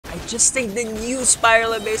just think the new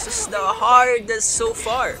Spiral Abyss is the hardest so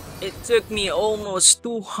far. It took me almost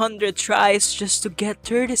 200 tries just to get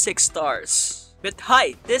 36 stars. But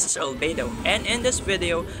hi, this is Albedo, and in this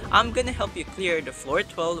video, I'm gonna help you clear the floor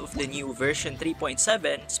 12 of the new version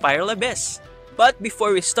 3.7 Spiral Abyss. But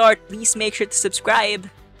before we start, please make sure to subscribe.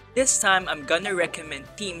 This time, I'm gonna recommend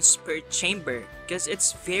teams per chamber because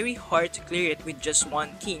it's very hard to clear it with just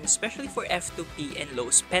one team, especially for F2P and low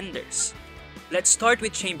spenders. Let's start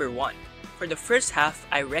with chamber 1. For the first half,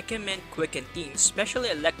 I recommend Quicken teams, especially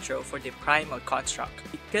Electro for the primal construct,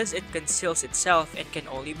 because it conceals itself and can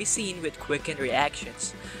only be seen with Quicken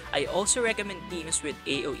reactions. I also recommend teams with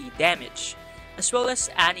AoE damage, as well as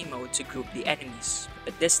Animo to group the enemies.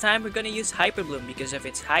 But this time we're gonna use Hyper Bloom because of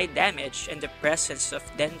its high damage and the presence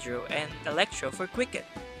of Dendro and Electro for Quicken.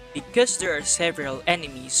 Because there are several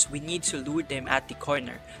enemies, we need to lure them at the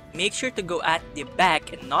corner. Make sure to go at the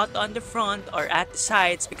back and not on the front or at the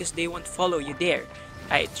sides because they won't follow you there.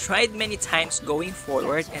 I tried many times going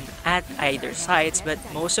forward and at either sides, but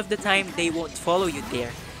most of the time they won't follow you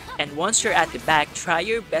there. And once you're at the back, try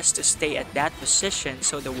your best to stay at that position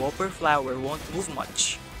so the Whopper Flower won't move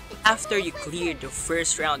much. After you clear the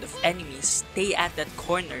first round of enemies, stay at that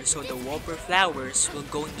corner so the Whopper Flowers will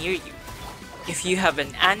go near you. If you have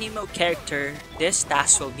an Animo character, this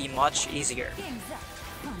task will be much easier.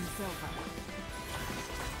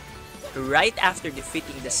 Right after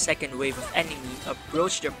defeating the second wave of enemy,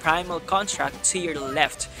 approach the primal construct to your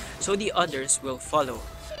left so the others will follow.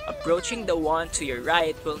 Approaching the one to your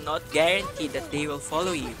right will not guarantee that they will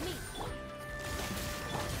follow you.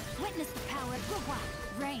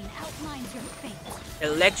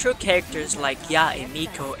 Electro characters like Yae,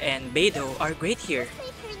 Miko, and Beidou are great here.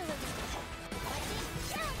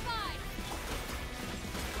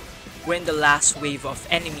 When the last wave of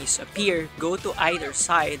enemies appear, go to either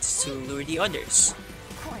sides to lure the others.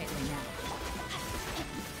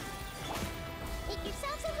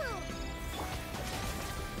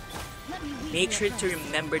 Make sure to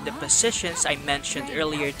remember the positions I mentioned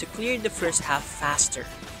earlier to clear the first half faster.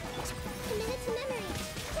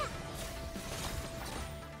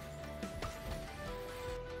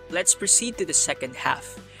 Let's proceed to the second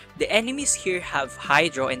half. The enemies here have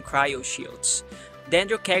Hydro and Cryo shields.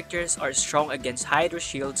 Dendro characters are strong against Hydro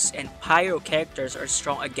shields and Pyro characters are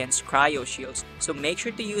strong against Cryo shields, so make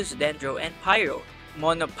sure to use Dendro and Pyro.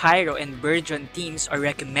 Mono Pyro and Burgeon teams are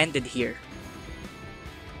recommended here.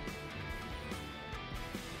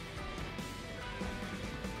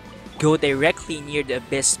 Go directly near the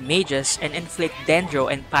Abyss mages and inflict Dendro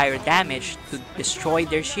and Pyro damage to destroy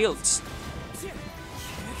their shields.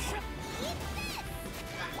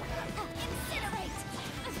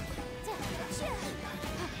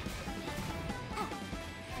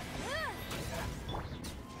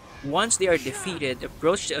 Once they are defeated,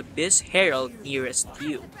 approach the Abyss Herald nearest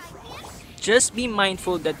you. Just be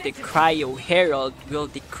mindful that the Cryo Herald will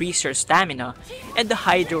decrease your stamina, and the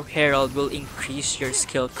Hydro Herald will increase your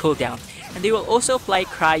skill cooldown, and they will also apply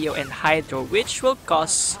Cryo and Hydro, which will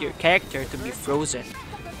cause your character to be frozen.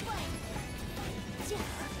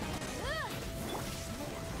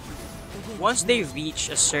 Once they reach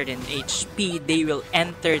a certain HP, they will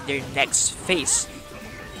enter their next phase.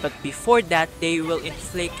 But before that, they will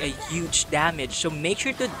inflict a huge damage, so make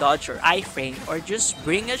sure to dodge your iframe or just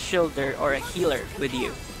bring a shielder or a healer with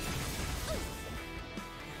you.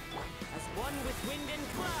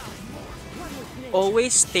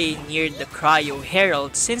 Always stay near the Cryo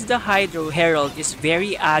Herald since the Hydro Herald is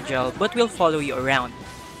very agile but will follow you around.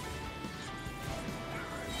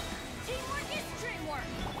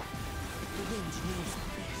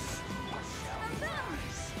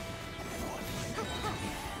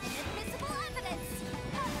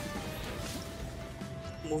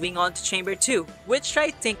 Moving on to Chamber 2, which I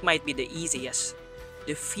think might be the easiest.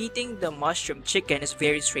 Defeating the Mushroom Chicken is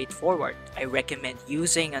very straightforward. I recommend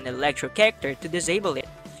using an Electro character to disable it.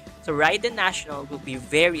 So Raiden National will be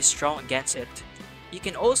very strong against it. You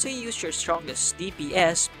can also use your strongest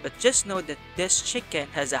DPS, but just know that this chicken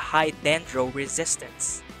has a high Dendro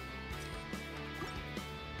resistance.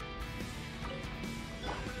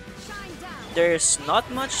 There's not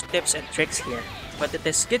much tips and tricks here, but it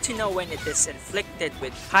is good to know when it is inflicted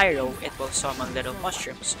with Pyro, it will summon little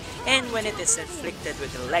mushrooms, and when it is inflicted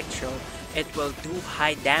with Electro, it will do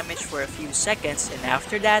high damage for a few seconds and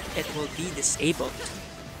after that, it will be disabled.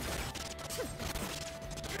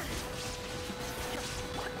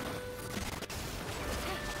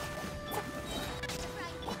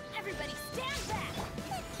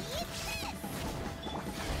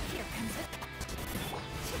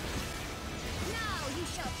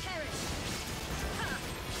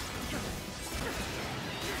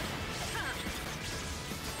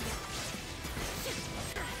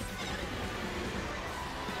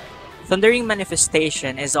 Thundering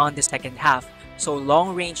Manifestation is on the second half, so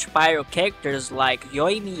long-range pyro characters like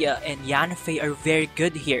Yoimiya and Yanfei are very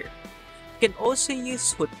good here. You can also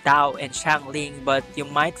use Hu Tao and Xiangling, but you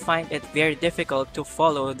might find it very difficult to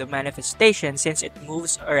follow the manifestation since it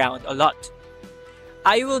moves around a lot.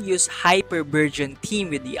 I will use Hyper Burgeon Team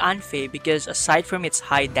with the Yanfei because aside from its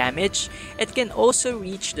high damage, it can also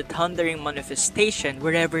reach the Thundering Manifestation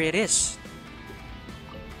wherever it is.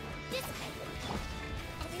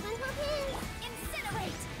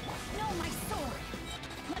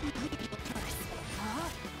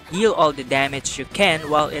 Deal all the damage you can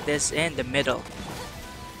while it is in the middle.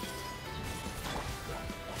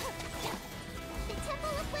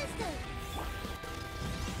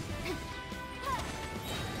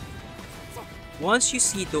 Once you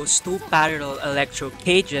see those two parallel electro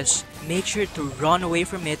cages, make sure to run away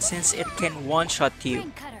from it since it can one-shot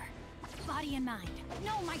you. Body and mind.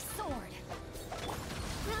 No, my sword.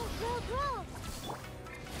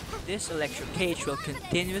 This electro cage will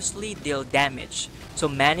continuously deal damage, so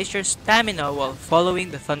manage your stamina while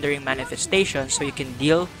following the Thundering Manifestation so you can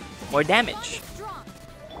deal more damage.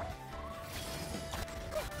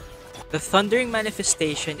 The Thundering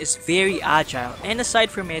Manifestation is very agile, and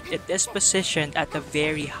aside from it, it is positioned at a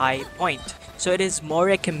very high point, so it is more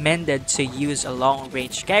recommended to use a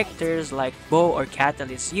long-range characters like bow or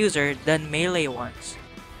catalyst user than melee ones.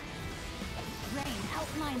 Rain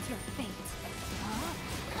outlines your fate.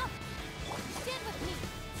 Stand with me.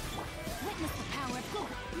 Witness the power of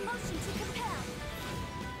God. Motion to compel.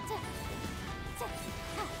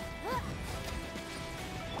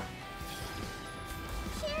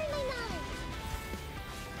 Share my knowledge.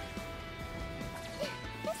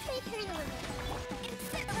 This may turn a little.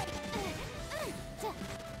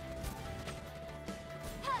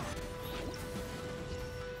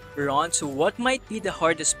 We're on to what might be the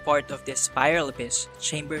hardest part of this Spiral Abyss,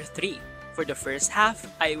 Chamber 3. For the first half,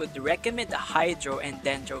 I would recommend the Hydro and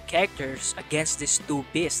Dendro characters against these two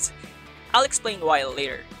beasts. I'll explain why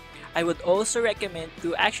later. I would also recommend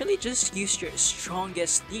to actually just use your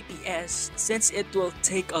strongest DPS since it will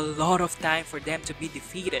take a lot of time for them to be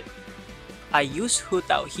defeated. I use Hu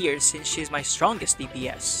Tao here since she's my strongest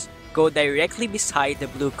DPS. Go directly beside the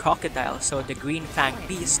blue crocodile so the green fang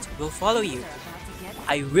beast will follow you.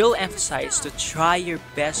 I will emphasize to try your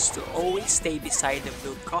best to always stay beside the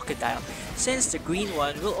blue crocodile since the green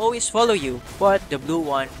one will always follow you, but the blue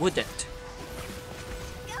one wouldn't.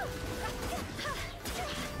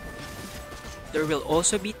 There will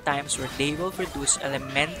also be times where they will produce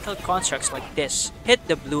elemental constructs like this. Hit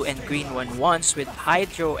the blue and green one once with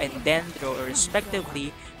Hydro and Dendro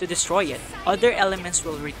respectively to destroy it. Other elements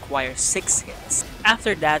will require 6 hits.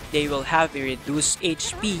 After that, they will have a reduced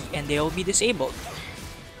HP and they will be disabled.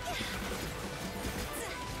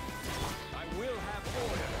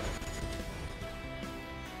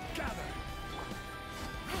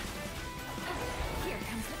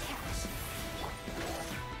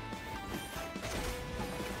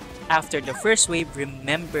 After the first wave,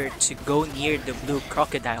 remember to go near the blue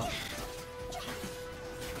crocodile.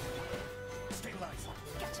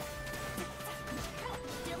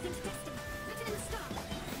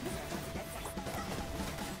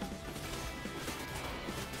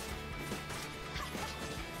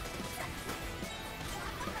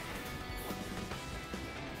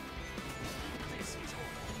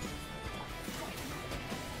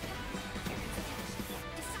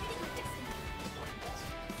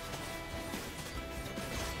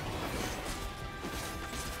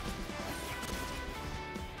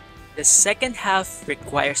 The second half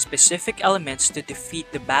requires specific elements to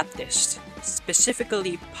defeat the Baptist,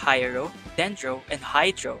 specifically Pyro, Dendro, and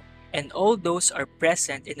Hydro, and all those are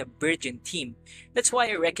present in a Virgin team. That's why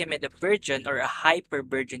I recommend a Virgin or a Hyper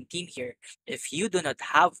Virgin team here. If you do not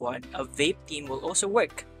have one, a Vape team will also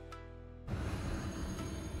work.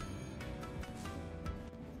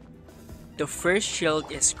 The first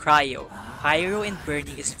shield is Cryo. Pyro and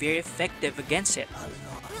Burning is very effective against it.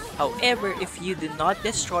 However, if you do not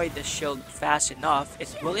destroy the shield fast enough,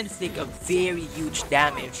 it will inflict a very huge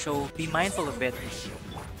damage, so be mindful of it.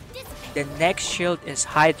 The next shield is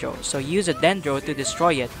Hydro, so use a Dendro to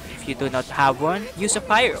destroy it. If you do not have one, use a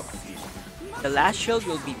Pyro. The last shield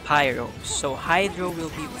will be Pyro, so Hydro will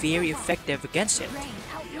be very effective against it.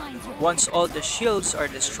 Once all the shields are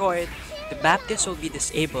destroyed, the Baptist will be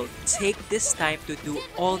disabled. Take this time to do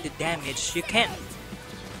all the damage you can.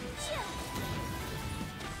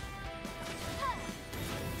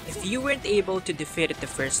 If you weren't able to defeat it the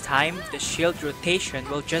first time, the shield rotation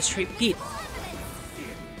will just repeat.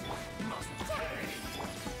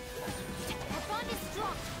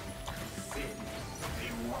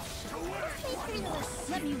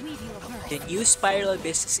 Let me me weave you a verse. The new Spiral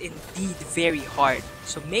Abyss is indeed very hard,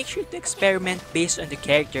 so make sure to experiment based on the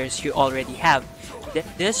characters you already have.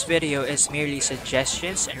 This video is merely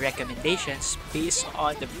suggestions and recommendations based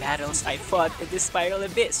on the battles I fought in the Spiral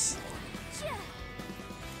Abyss.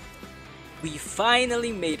 We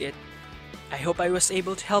finally made it! I hope I was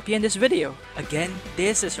able to help you in this video. Again,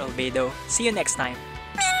 this is Rolbedo. See you next time.